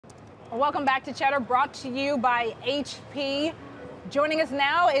Welcome back to Cheddar, brought to you by HP. Joining us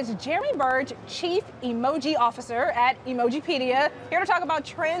now is Jeremy Burge, Chief Emoji Officer at Emojipedia, here to talk about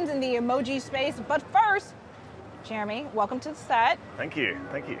trends in the emoji space. But first, Jeremy, welcome to the set. Thank you,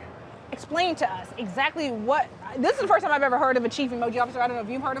 thank you. Explain to us exactly what, this is the first time I've ever heard of a Chief Emoji Officer. I don't know if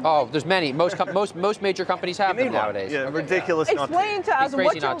you've heard of Oh, there's many. Most major companies have them nowadays. Yeah, ridiculous not to. Explain to us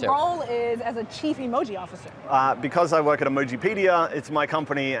what your role is as a Chief Emoji Officer. Because I work at Emojipedia, it's my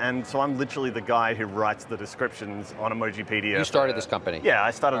company, and so I'm literally the guy who writes the descriptions on Emojipedia. You started this company? Yeah,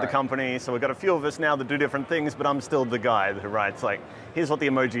 I started the company, so we've got a few of us now that do different things, but I'm still the guy who writes, like, here's what the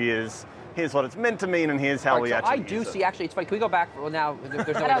emoji is, here's what it's meant to mean, and here's how we actually use it. Actually, it's funny, can we go back? Well, now, there's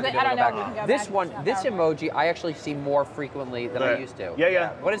no way I don't know if we can go back. This emoji, I actually see more frequently than I used to.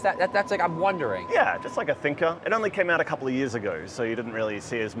 Yeah. What is that? That's like, I'm wondering. Yeah, just like a thinker. It only came out a couple of years ago, so you didn't really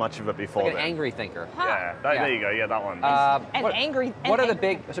see as much of it before Like then. an angry thinker. Yeah, there you go, yeah, that one. What are the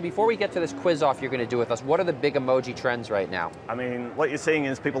big, so before we get to this quiz off you're going to do with us, what are the big emoji trends right now? I mean, what you're seeing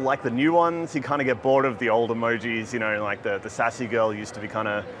is people like the new ones. You kind of get bored of the old emojis, you know, like the sassy girl used to be kind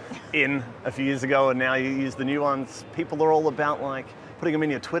of in a few years ago, and now you use the new ones. People are all about like putting them in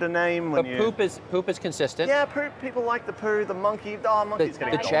your Twitter name. But poop is consistent. Yeah, people like the poo, the monkey. Oh, monkey's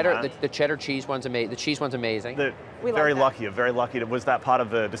getting the cheddar cheese one's amazing. The cheese one's amazing. Very lucky. Was that part of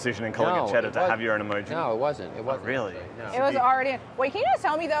the decision in calling it cheddar to have your own emoji? No, it wasn't. It wasn't. Really? No. It was already. Wait, can you just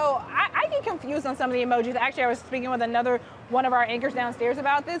tell me though? I get confused on some of the emojis. Actually, I was speaking with one of our anchors downstairs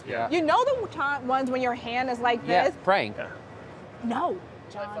about this. Yeah. You know the ones when your hand is like this? Yeah, praying. Yeah. No,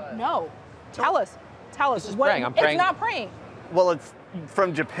 John. No. Tell us. This is praying. I'm praying. It's not praying. Well, it's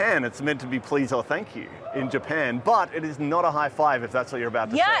from Japan. It's meant to be please or thank you in Japan, but it is not a high five if that's what you're about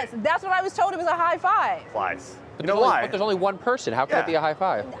to say. Yes, that's what I was told. It was a high five. Lies. But you know why? But there's only one person. How can it be a high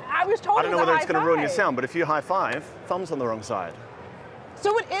five? I was told I don't it know was whether a it's going high to ruin your five. sound, but if you high five, thumb's on the wrong side.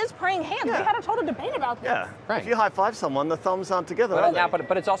 So it is praying hands. Yeah. We had a total debate about this. Yeah. Right. If you high five someone, the thumbs aren't together.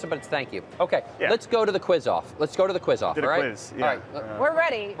 But it's thank you. Okay. Yeah. Let's go to the quiz off. Did all a right? quiz. Yeah. All right. We're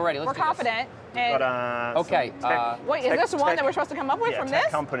ready. We're ready. Let's We're do confident. And okay. wait, is this one that we're supposed to come up with from tech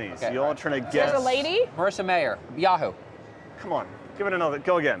this? companies. Okay. You're trying to guess. There's a lady. Marissa Mayer, Yahoo. Come on. Give it another.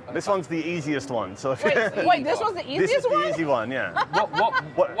 Go again. This one's the easiest one. So if Wait, this was the easiest this is one? the easy one, yeah.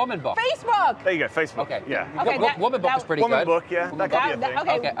 Woman book. Facebook. There you go, Facebook. Okay. Yeah. Okay, Woman book is pretty Woman good. book, yeah. That could be a thing.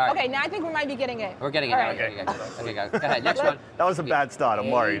 Okay, all right. okay, now I think we might be getting it. We're getting it. All Now. right. Okay, go ahead. Next one. That was a bad start.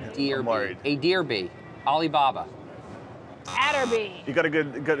 I'm worried. I'm worried. A deer bee. Alibaba. Adderby. You got a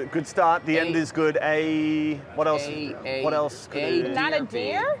good start. The end is good. What else? What else could it? Not a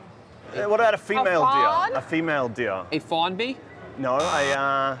deer? What about a female fawn? deer? A female deer. A fawn bee. No,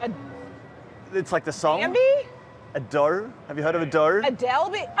 it's like the song. Bambi? A doe. Have you heard of a doe?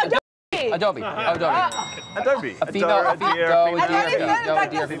 Adelby? Adobe. Adobe. A female, a deer, I thought he said it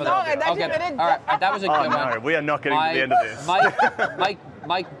like the song. I thought you Okay, said it. all right, that was a good Oh one. no, we are not getting to the end of this.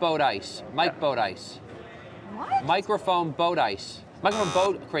 Mike Boat Ice. Mike Boat Ice. What? Microphone Boat Ice. Microphone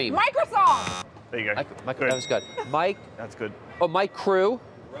Boat Cream. Microsoft. There you go. That was good. Mike. That's good. Oh, Mike Crew.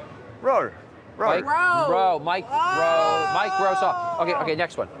 Row. Mike Row. Mike Row. Okay,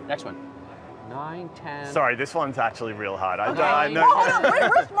 next one. 9, 10. Sorry, this one's actually real hard. I know. No, hold on.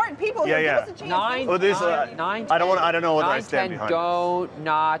 We're smart people. Yeah, Give yeah. us a chance. 9, Well, this, 9, I don't know whether I 9, stand 10, behind.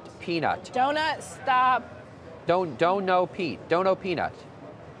 Donut Peanut. Donut, stop. Don't know Pete. Don't know Peanut.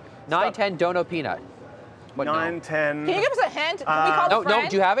 9, 10, don't know Peanut. What, 9, 10. Can you give us a hint? Can we call no, a friend?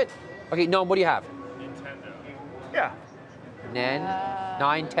 do you have it? Okay, no, what do you have? Yeah.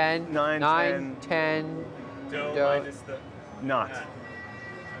 9, 10. 9, 10. Minus the Nut.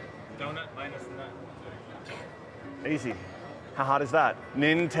 donut minus nut. Easy. How hard is that?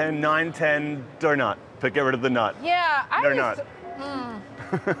 9, 10, donut. But get rid of the nut. Yeah, They're not.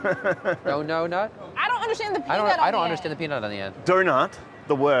 No nut? I don't understand the peanut. I don't understand the peanut on the end. Donut,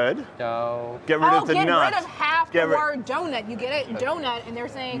 the word. Get rid of the get nut. rid of half the word donut. You get it? Donut, and they're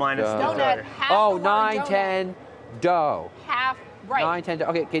saying Minus the donut, dough. half Oh, the word 9, donut. 10, dough. Half, right. 9, 10,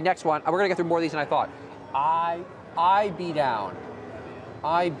 okay, next one. We're gonna get through more of these than I thought. I be down.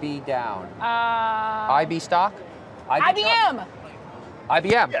 I be down. IB stock? IBM.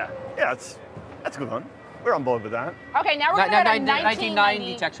 IBM. Yeah, that's a good one. We're on board with that. Okay, now we're going to go to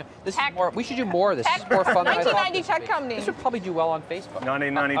 1990 tech. This is more. We should do more of this. This is more fun than I thought. 1990 tech company. This would probably do well on Facebook.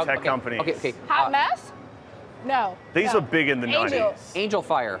 1990 tech companies. Okay. Hot mess? No. These were big in the Angel. 90s. Angel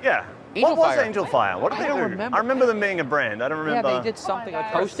Fire. Yeah. Angel what was Fire. Angel Fire? What did they do? remember. I remember them being a brand. I don't remember. Yeah, they did something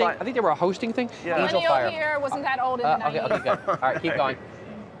like God. hosting. I think they were a hosting thing. Yeah. Angel Millennial Fire. here wasn't that old in the 90s. Okay, good. All right, keep going.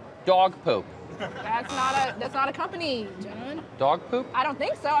 Dog poop. That's not a company, John. Dog poop? I don't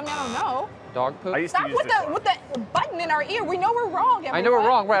think so. I mean, I don't know. Dog poop? I used to Stop use with this the one. with the button in our ear. We know we're wrong. I know we're everyone.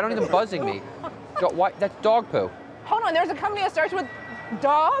 wrong, right? I don't need them buzzing me. Why? That's dog poo. Hold on, there's a company that starts with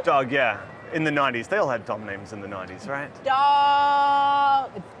dog. Dog, yeah. In the 90s. They all had dumb names in the 90s, right? Dog.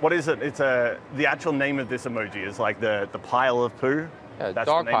 What is it? It's the actual name of this emoji is like the pile of poo. Yeah, That's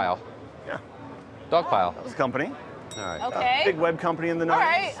dog the name. pile. Yeah. Dog pile. It's a company. All right. Okay. Big web company in the 90s. All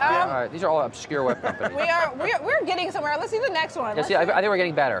right. All right. These are all obscure web companies. We're getting somewhere. Let's see the next one. Yeah, see, I think we're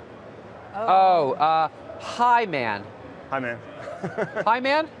getting better. Oh, hi man. Hi, man. Hi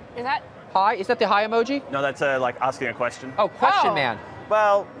man? Is that? Hi? Is that the hi emoji? No, that's like asking a question. Oh, question Oh. man.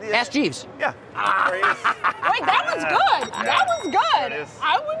 Well, yeah. Ask Jeeves. Yeah. There he is. Wait, that was good. That was There good. it is.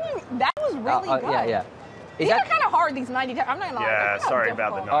 I wouldn't. That was really good. Yeah, yeah. Is These are that? kind of hard. These 90. I'm not gonna lie. Yeah, They're kinda sorry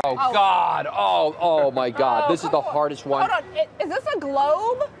about the difficult. Oh God. Oh my God. Oh, This is the hardest one. Hold on. Is this a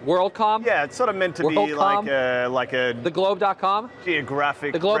globe? WorldCom? Yeah, it's sort of meant to be WorldCom? like a Theglobe.com?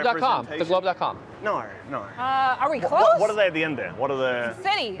 geographic Theglobe.com. representation. Theglobe.com. No. Are we close? What are they at the end there? What are the?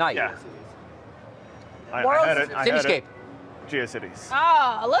 City. Nice. Yeah. I World- heard it. I heard Cityscape. it. GeoCities.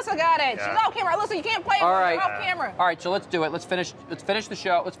 Ah, Alyssa got it. Yeah. She's off camera. Alyssa, you can't play it All when right. you're off camera. All right, so let's do it. Let's finish the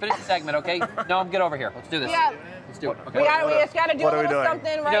show. Let's finish the segment, okay? No, get over here. Let's do this. Yeah. Let's do it. Okay. We just got to do what a are we little doing?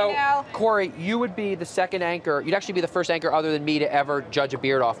 something right You know, now. Kori, you would be the second anchor. You'd actually be the first anchor other than me to ever judge a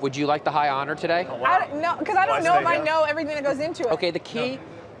beard off. Would you like the high honor today? No, because I don't Why know if stay I down? know everything that goes into it. Okay, the key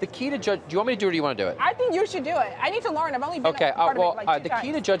to judge. Do you want me to do it or do you want to do it? I think you should do it. I need to learn. I've only been Okay, a part well, of it like two the key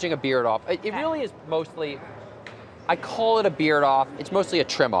to times. judging a beard off, it really is mostly, I call it a beard off, it's mostly a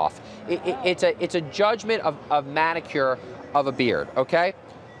trim off. It's a judgment of manicure of a beard, okay?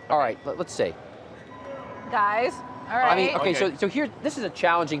 All right, let's see. Guys, all right. I mean, okay, Okay. so here, this is a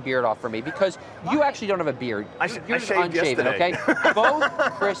challenging beard off for me because you actually don't have a beard. I You're just shaved unshaven, yesterday. okay? Both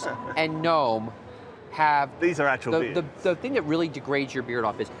Chris and Gnome have These are actual beards. the thing that really degrades your beard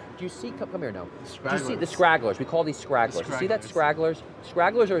off is, do you see, come here, Gnome. Do you see the scragglers? We call these scragglers. You see that scragglers?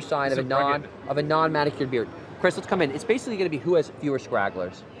 Scragglers are a sign of a non-manicured beard. Chris, let's come in. It's basically going to be who has fewer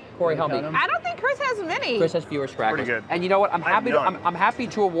scragglers. Kori, help me. I don't think Chris has many. Chris has fewer scragglers. Pretty good. And you know what? I'm I have happy. none. I'm happy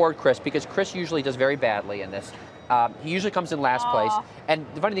to award Chris because Chris usually does very badly in this. He usually comes in last place. And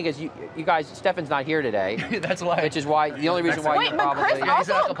the funny thing is, you guys, Stefan's not here today. That's why. Which is why the only reason why Wait, you're but probably. Chris he's in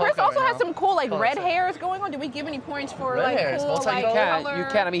also Acapulco right has now. some cool like red Color. hairs going on. Did we give any points for Red like hairs, cool we'll take like it. color? You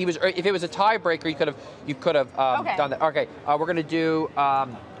can. I mean, if it was a tiebreaker, you could have Okay. done that. Okay, we're gonna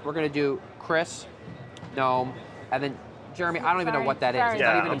do Chris, Gnome, and then Jeremy. I don't even know Sorry, what that is. sorry. It's Yeah,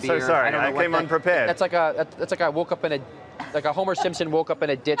 not even a I'm so beard. sorry. I don't know I what came that- unprepared. That's like I woke up in a Homer Simpson woke up in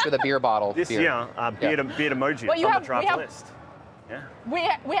a ditch with a beer bottle. This beard. year, beard emoji. Well, It's you on have- the draft we have- list. Yeah.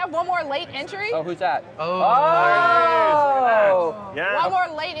 We have one more late entry. Oh, who's that? Oh. Yeah. One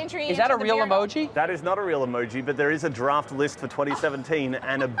more late entry. Is that a into the real beard. emoji? That is not a real emoji, but there is a draft list for 2017,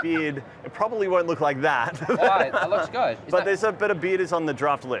 and a beard. It probably won't look like that. Why? That looks good. But a beard is on the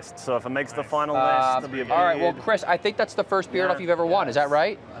draft list, so if it makes the final list, there'll be a beard. all right. Well, Chris, I think that's the first beard Yeah. off you've ever won. Is that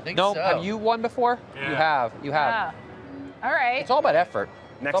right? I think no. so. Have you won before? Yeah. You have. You have. Yeah. All right. It's all about effort.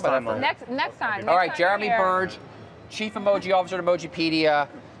 It's Next all about time effort. I'll- Next time. All right, Next time Jeremy you're here. Burge, Chief Emoji Officer at Emojipedia,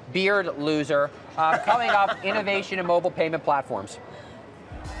 beard loser. Coming up, innovation in mobile payment platforms.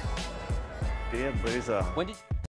 Beard loser. When did